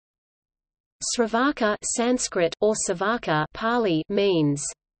Śrāvaka Sanskrit or Savaka Pali means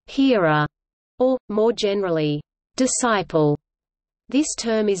hearer, or, more generally, disciple. This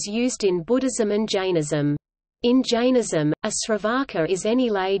term is used in Buddhism and Jainism. In Jainism, a Śrāvaka is any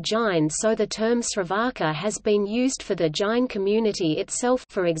lay Jain, so the term Śrāvaka has been used for the Jain community itself,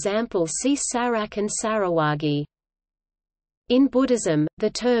 for example see Sarak and Sarawagi. In Buddhism, the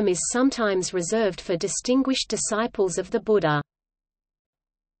term is sometimes reserved for distinguished disciples of the Buddha.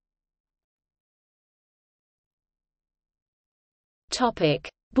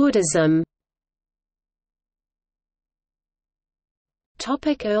 Buddhism.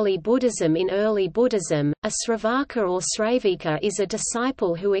 Early Buddhism. In early Buddhism, a Śrāvaka or Śrāvika is a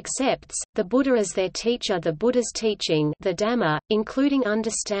disciple who accepts the Buddha as their teacher. The Buddha's teaching, the Dhamma, including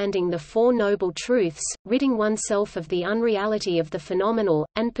understanding the Four Noble Truths, ridding oneself of the unreality of the phenomenal,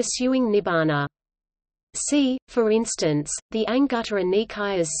 and pursuing Nibbana. See, for instance, the Anguttara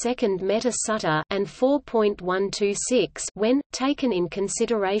Nikaya's second Metta Sutta and 4.126 when, taken in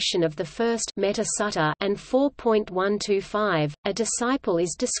consideration of the first Metta Sutta and 4.125, a disciple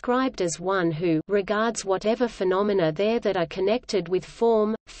is described as one who regards whatever phenomena there that are connected with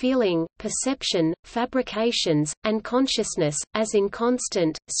form, feeling, perception, fabrications, and consciousness, as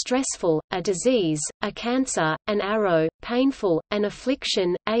inconstant, stressful, a disease, a cancer, an arrow, painful, an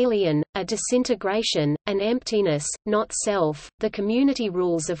affliction, alien, a disintegration, an emptiness, not self, the community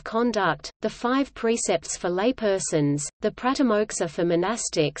rules of conduct, the 5 precepts for laypersons, the pratimoksa for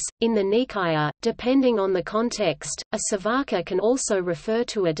monastics. In the Nikaya, depending on the context, a Savaka can also refer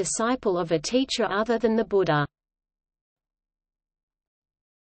to a disciple of a teacher other than the Buddha.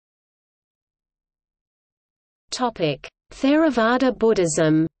 Theravada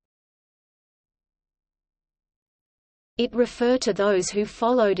Buddhism. It referred to those who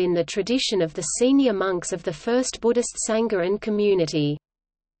followed in the tradition of the senior monks of the first Buddhist Sangha and community.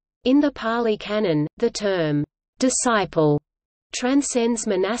 In the Pali Canon, the term, disciple, transcends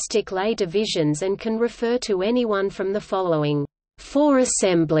monastic lay divisions and can refer to anyone from the following 4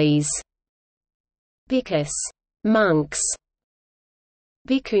 assemblies: bhikkhus, monks;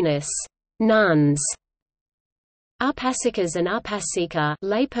 bhikkhunis, nuns; upasikas and upasika,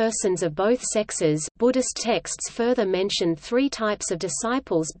 laypersons of both sexes. Buddhist texts further mention 3 types of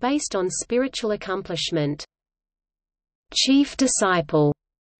disciples based on spiritual accomplishment. Chief disciple,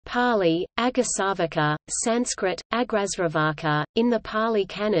 Pali, Ariyasāvaka, Sanskrit, Agrasravaka. In the Pali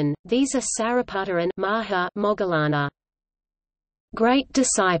Canon, these are Sariputta and Moggallana. Great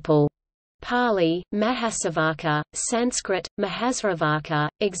disciple, Pali, Mahāyāna, Sanskrit, Mahasravaka.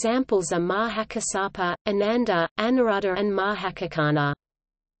 Examples are Mahākassapa, Ananda, Anuruddha and Mahākakana.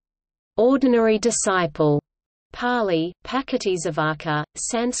 Ordinary disciple, Pali, Pakātisāvaka,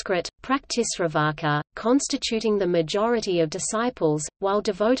 Sanskrit, Praktisravaka. Constituting the majority of disciples, while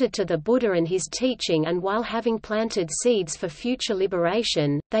devoted to the Buddha and his teaching and while having planted seeds for future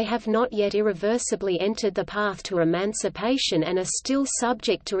liberation, they have not yet irreversibly entered the path to emancipation and are still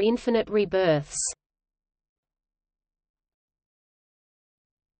subject to infinite rebirths.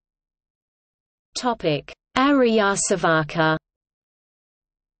 Ariyasāvaka.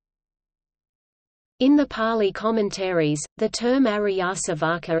 In the Pali commentaries, the term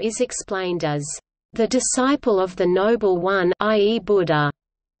Ariyasāvaka is explained as the disciple of the Noble One, i.e. Buddha.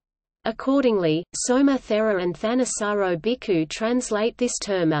 Accordingly, Soma Thera and Thanissaro Bhikkhu translate this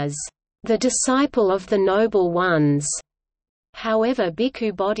term as the disciple of the Noble Ones. However,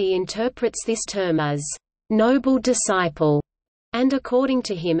 Bhikkhu Bodhi interprets this term as noble disciple, and according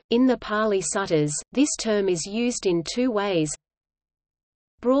to him, in the Pali Suttas, this term is used in 2 ways.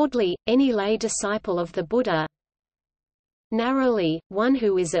 Broadly, any lay disciple of the Buddha. Narrowly, one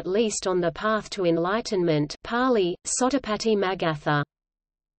who is at least on the path to enlightenment. Pali, Sotapati Magatha.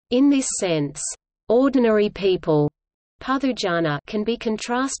 In this sense, ordinary people Puthujjana can be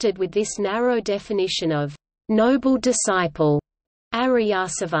contrasted with this narrow definition of noble disciple,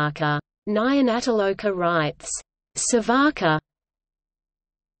 Ariyasāvaka. Nyanataloka writes, Savaka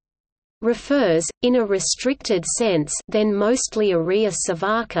refers, in a restricted sense, then mostly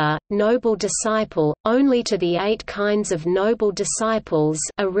Ariyasāvaka, noble disciple, only to the 8 kinds of noble disciples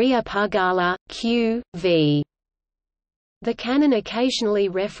Ariya Pugala, q.v. The canon occasionally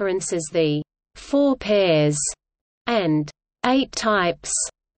references the 4 pairs and 8 types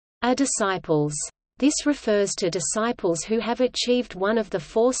of disciples. This refers to disciples who have achieved one of the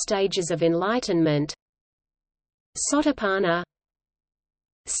 4 stages of enlightenment: Sotapanna,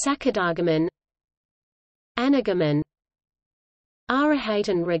 Sakadagaman, Anagaman.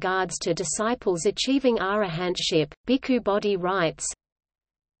 Arahatan regards to disciples achieving arahantship. Bhikkhu Bodhi writes,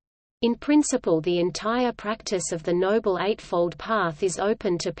 In principle, the entire practice of the Noble Eightfold Path is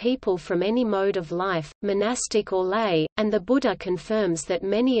open to people from any mode of life, monastic or lay, and the Buddha confirms that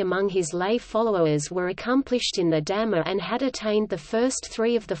many among his lay followers were accomplished in the Dhamma and had attained the first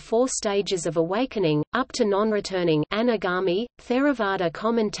three of the four stages of awakening, up to non-returning anagami. Theravada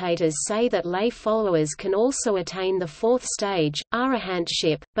commentators say that lay followers can also attain the fourth stage,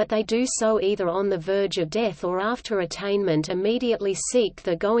 arahantship, but they do so either on the verge of death or after attainment immediately seek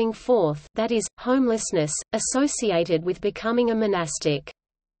the going forth, that is, homelessness, associated with becoming a monastic.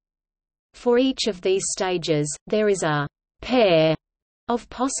 For each of these stages, there is a pair of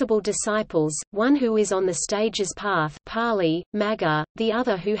possible disciples, one who is on the stage's path Pali, Magga, the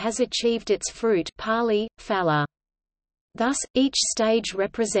other who has achieved its fruit Pali, Phala. Thus, each stage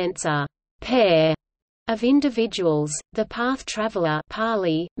represents a pair of individuals, the path traveler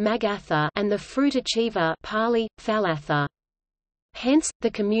Pali, Magatha, and the fruit achiever Pali, Phalatha. Hence,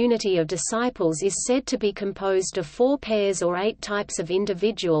 the community of disciples is said to be composed of four pairs or eight types of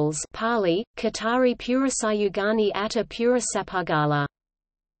individuals Pali, Katari Purasayugani Atta Purasapagala.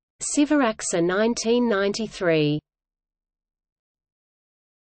 Sivaraksa 1993.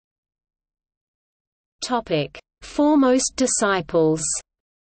 Foremost disciples.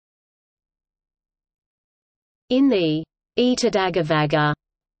 In the Etadagavaga,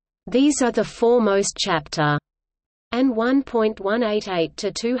 these are the foremost chapter, and 1.188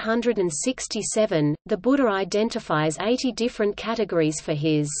 to 267, the Buddha identifies 80 different categories for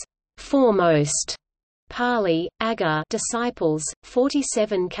his foremost Pali, Agga disciples,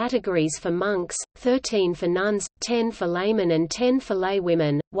 47 categories for monks, 13 for nuns, 10 for laymen and 10 for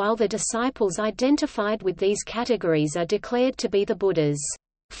laywomen, while the disciples identified with these categories are declared to be the Buddha's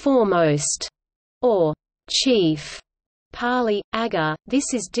foremost or chief Pali, Agga.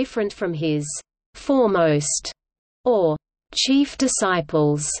 This is different from his foremost or chief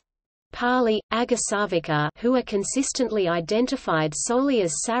disciples Pali, Ariyasāvaka, who are consistently identified solely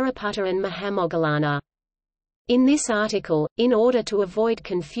as Sariputta and Mahamoggallana. In this article, in order to avoid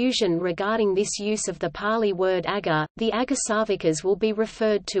confusion regarding this use of the Pali word Agga, the Ariyasāvakas will be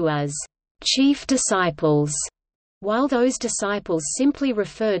referred to as chief disciples, while those disciples simply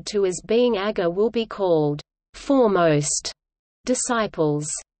referred to as being Agga will be called foremost disciples.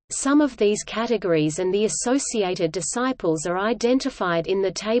 Some of these categories and the associated disciples are identified in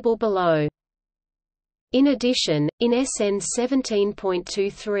the table below. In addition, in SN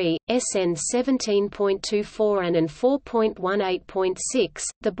 17.23, SN 17.24 and 4.18.6,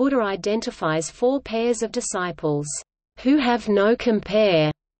 the Buddha identifies four pairs of disciples, who have no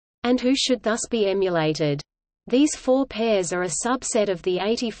compare, and who should thus be emulated. These four pairs are a subset of the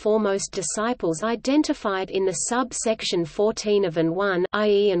 80 foremost disciples identified in the sub-section 14 of AN 1,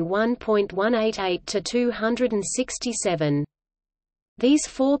 i.e. AN 1.188 to 267. These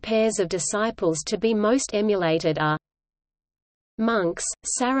four pairs of disciples to be most emulated are monks,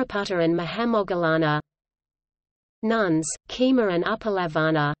 Sariputta and Mahamoggallana; nuns, Khema and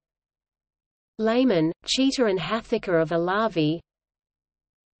Upalavana; laymen, Chitta and Hathika of Alavi;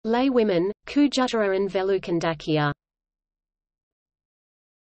 laywomen, Kujutara and Velukandakya.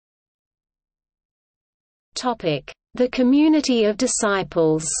 The community of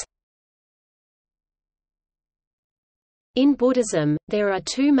disciples. In Buddhism, there are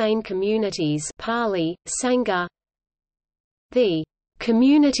two main communities Pali, Sangha. The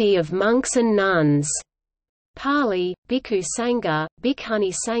community of monks and nuns Pali, Bhikkhu Sangha,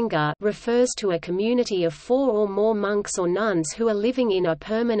 Bhikkhuni Sangha refers to a community of four or more monks or nuns who are living in a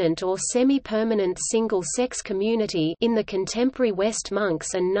permanent or semi-permanent single-sex community. In the contemporary West,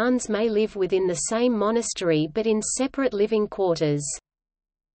 monks and nuns may live within the same monastery but in separate living quarters.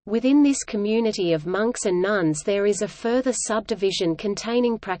 Within this community of monks and nuns there is a further subdivision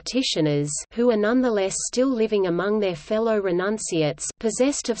containing practitioners who are nonetheless still living among their fellow renunciates,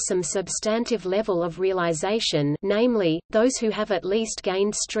 possessed of some substantive level of realization, namely, those who have at least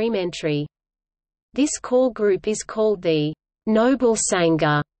gained stream entry. This core group is called the Noble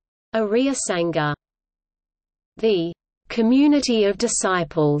Sangha, Ariyasāvaka. The community of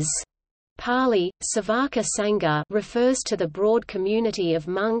disciples Pali, Śrāvaka Sangha refers to the broad community of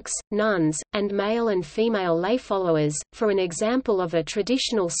monks, nuns, and male and female lay followers. For an example of a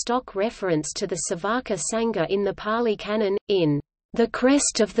traditional stock reference to the Śrāvaka Sangha in the Pali Canon, in The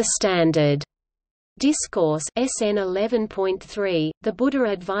Crest of the Standard Discourse SN 11.3, the Buddha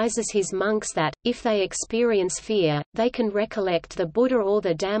advises his monks that, if they experience fear, they can recollect the Buddha or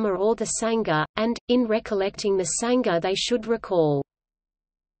the Dhamma or the Sangha, and, in recollecting the Sangha they should recall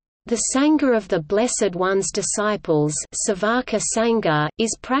the Sangha of the Blessed One's disciples. Śrāvaka Sangha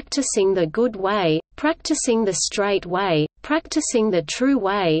is practicing the good way, practicing the straight way, practicing the true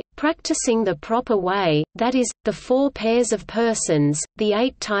way, practicing the proper way, that is, the 4 pairs of persons, the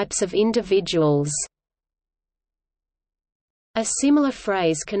 8 types of individuals." A similar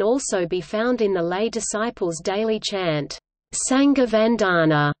phrase can also be found in the lay disciples' daily chant, Sangha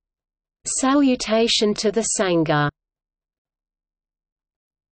Vandana, salutation to the Sangha.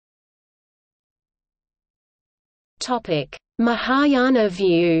 Mahāyāna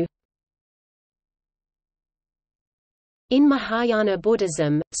view. In Mahāyāna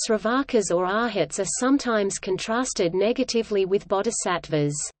Buddhism, Śrāvakas or arhats are sometimes contrasted negatively with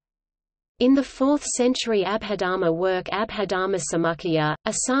bodhisattvas. In the 4th century Abhidharma work Abhidharmasamukkhaya,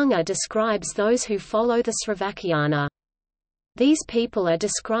 Asanga describes those who follow the Śrāvakayana. These people are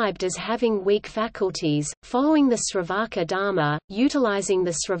described as having weak faculties, following the Śrāvaka Dharma, utilizing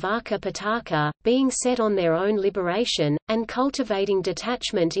the Śrāvaka Pitaka, being set on their own liberation, and cultivating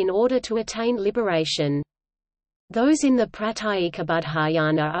detachment in order to attain liberation. Those in the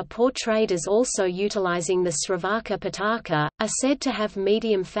Pratyekabuddhayana are portrayed as also utilizing the Śrāvaka Pitaka, are said to have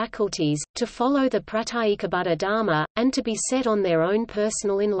medium faculties, to follow the Pratyekabuddha Dharma, and to be set on their own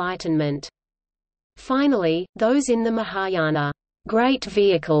personal enlightenment. Finally, those in the Mahāyāna great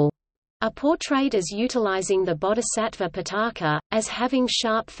vehicle are portrayed as utilizing the Bodhisattva Pitaka, as having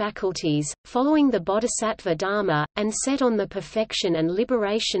sharp faculties, following the Bodhisattva Dharma, and set on the perfection and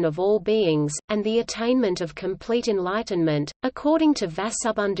liberation of all beings, and the attainment of complete enlightenment. According to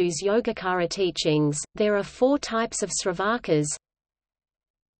Vasubandhu's Yogacara teachings, there are 4 types of Śrāvakas: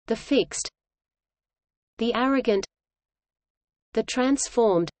 the fixed, the arrogant, the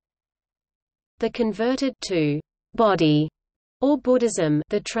transformed, the converted to body or Buddhism.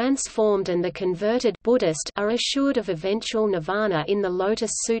 The transformed and the converted Buddhist are assured of eventual nirvana in the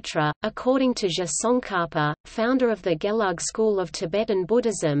Lotus Sutra, according to Je Tsongkhapa, founder of the Gelug school of Tibetan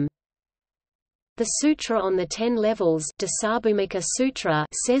Buddhism. The Sutra on the 10 Levels Dasabhumika Sutra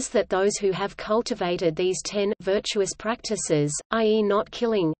says that those who have cultivated these 10 virtuous practices, i.e. not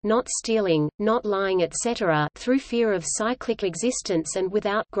killing, not stealing, not lying etc., through fear of cyclic existence and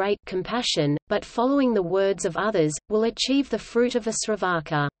without great compassion, but following the words of others, will achieve the fruit of a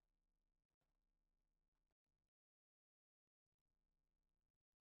Śrāvaka.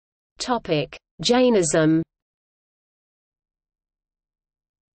 Jainism.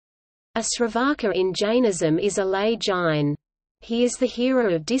 A Śrāvaka in Jainism is a lay Jain. He is the hearer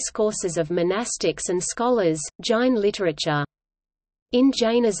of discourses of monastics and scholars, Jain literature. In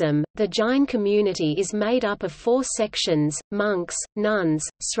Jainism, the Jain community is made up of 4 sections: monks, nuns,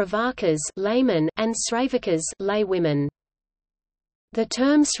 Śrāvakas laymen, and Śrāvakas laywomen. The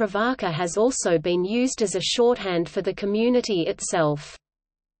term Śrāvaka has also been used as a shorthand for the community itself.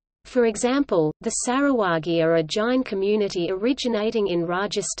 For example, the Sarawagi are a Jain community originating in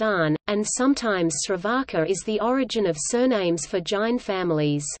Rajasthan, and sometimes Śrāvaka is the origin of surnames for Jain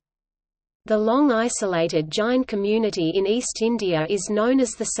families. The long isolated Jain community in East India is known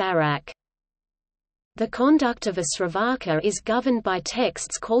as the Sarak. The conduct of a Śrāvaka is governed by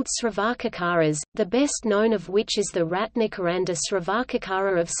texts called Śrāvakakāras, the best known of which is the Ratnakaranda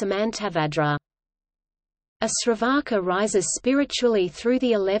Śrāvakakāra of Samantabhadra. A Śrāvaka rises spiritually through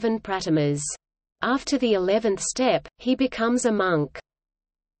the 11 pratimas. After the 11th step, he becomes a monk.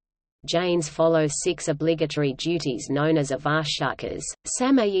 Jains follow 6 obligatory duties known as avashakas: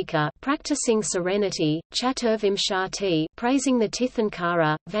 samayika, practicing serenity; chaturvimshati, praising the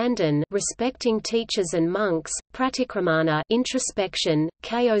Tirthankara; vandan, respecting teachers and monks; pratikramana, introspection;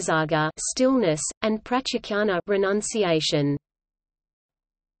 kayosaga, stillness; and pratyakana, renunciation.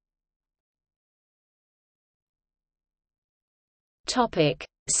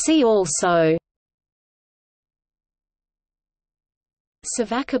 See also: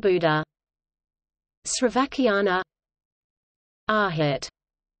 Savakabuddha, Śrāvakayana, Arhat.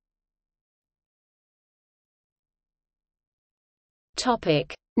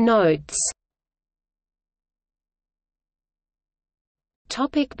 Notes.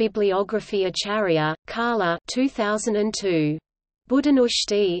 Bibliography Acharya, Kala 2002.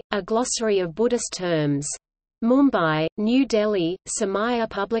 Buddhanushti, A Glossary of Buddhist Terms. Mumbai, New Delhi, Samaya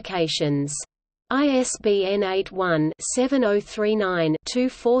Publications. ISBN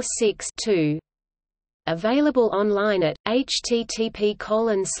 81-7039-246-2. Available online at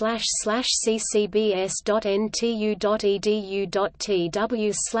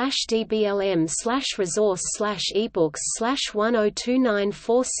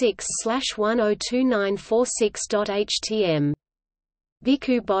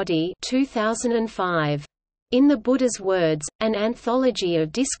Bhikkhu Bodhi 2005. In the Buddha's Words, an anthology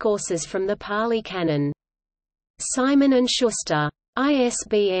of discourses from the Pali Canon. Simon & Schuster.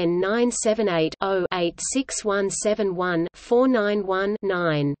 ISBN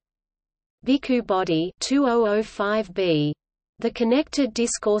 978-0-86171-491-9. Bhikkhu Bodhi 2005b. The Connected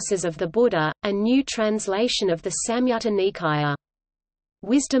Discourses of the Buddha, a new translation of the Samyutta Nikāya.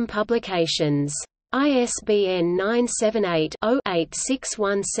 Wisdom Publications. ISBN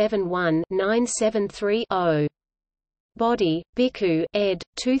 978-0-86171-973-0. Bodhi, Bhikkhu, ed.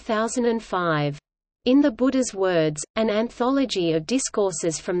 2005. In the Buddha's Words, an Anthology of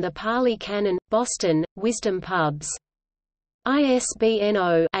Discourses from the Pali Canon, Boston, Wisdom Pubs. ISBN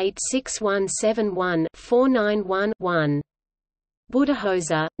 0-86171-491-1.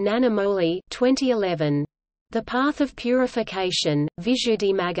 Buddhaghosa, Nanamoli 2011. The Path of Purification,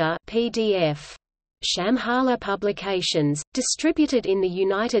 Visuddhimagga PDF. Shambhala Publications, distributed in the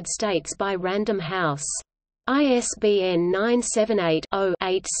United States by Random House. ISBN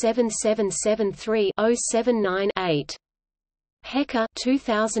 978-0-87773-079-8. Hecker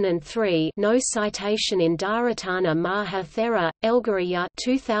 2003. No citation in Dharatana Maha Thera, Elgariya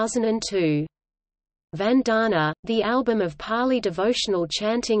 2002. Vandana, the album of Pali devotional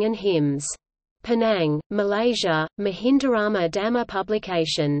chanting and hymns. Penang, Malaysia, Mahindarama Dhamma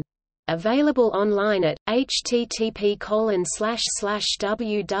Publication. Available online at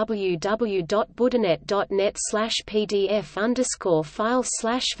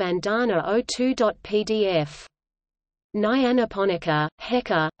Nyanaponika,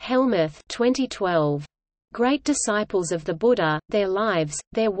 Hecker, Helmuth 2012. Great Disciples of the Buddha, Their Lives,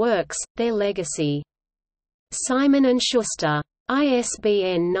 Their Works, Their Legacy. Simon & Schuster.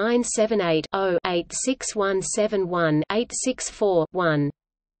 ISBN 978-0-86171-864-1.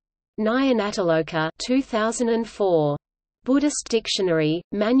 Nyanatiloka 2004. Buddhist Dictionary,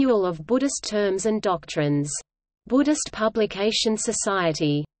 Manual of Buddhist Terms and Doctrines. Buddhist Publication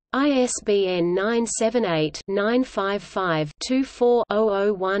Society. ISBN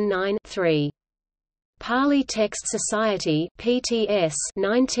 978-955-24-0019-3. Pali Text Society PTS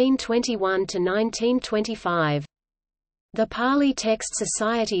 1921–1925. The Pali Text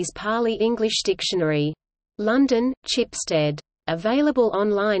Society's Pali-English Dictionary. London, Chipstead. Available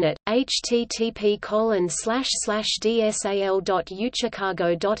online at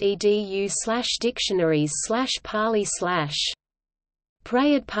http://dsal.uchicago.edu/dictionaries/pali/.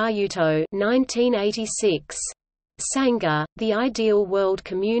 Prayad Payutto 1986. Sangha, The Ideal World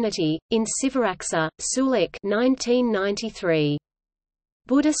Community, in Sivaraksa, Sulik 1993.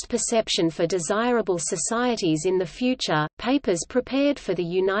 Buddhist Perception for Desirable Societies in the Future, papers prepared for the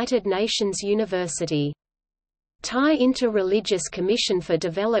United Nations University. Thai Inter-Religious Commission for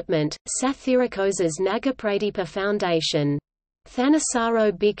Development, Sathirakosa's Nagapradipa Foundation.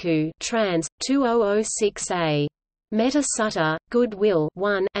 Thanissaro Bhikkhu trans. 2006a. Metta Sutta, Goodwill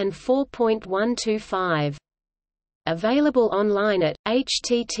 1 and 4.125. Available online at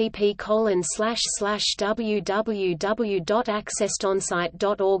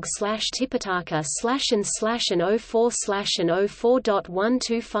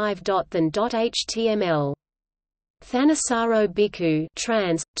Thanissaro Bhikkhu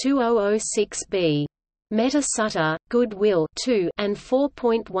trans. 2006b. Metta Sutta, Goodwill 2 and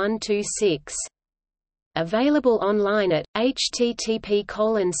 4.126. Available online at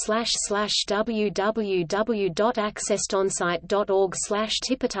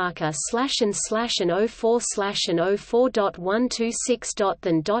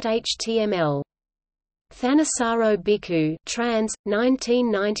Thanissaro Bhikkhu trans.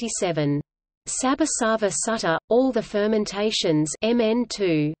 1997. Sabasava Sutta, All the Fermentations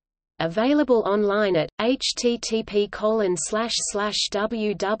MN2. Available online at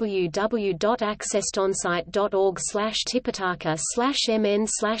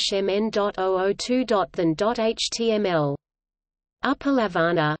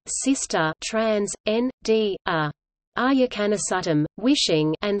Upalavana, Sister trans. N. D. A. Aryakanasuttam,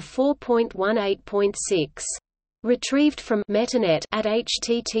 Wishing and 4.18.6. Retrieved from Metanet at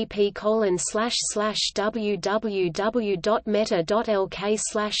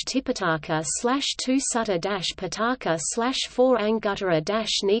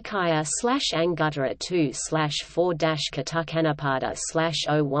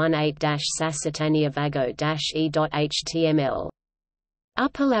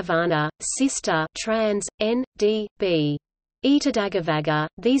Upalavana, Sister trans. N. D. B. Itadagavaga,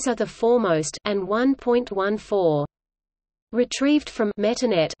 These Are the Foremost and 1.14. Retrieved from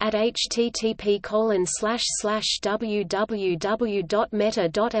Metanet at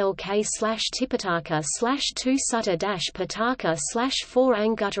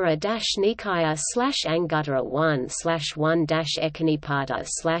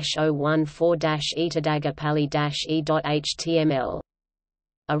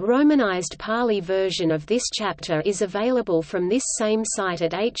A Romanized Pali version of this chapter is available from this same site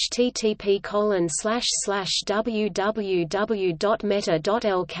at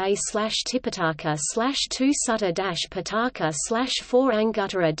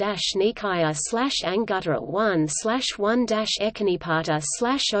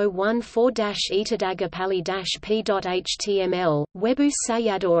Webu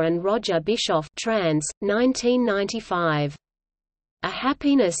Sayadaw and Roger Bischoff, trans. 1995. A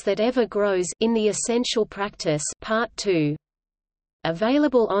Happiness That Ever Grows in the Essential Practice, Part 2.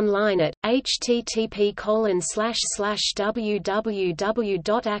 Available online at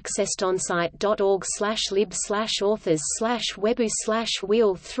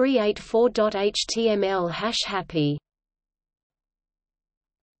 #happy.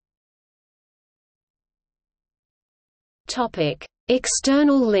 Topic: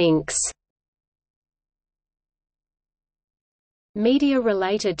 External links. Media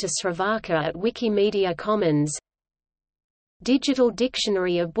related to Śrāvaka at Wikimedia Commons. Digital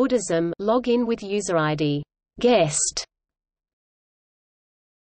Dictionary of Buddhism, login with user ID guest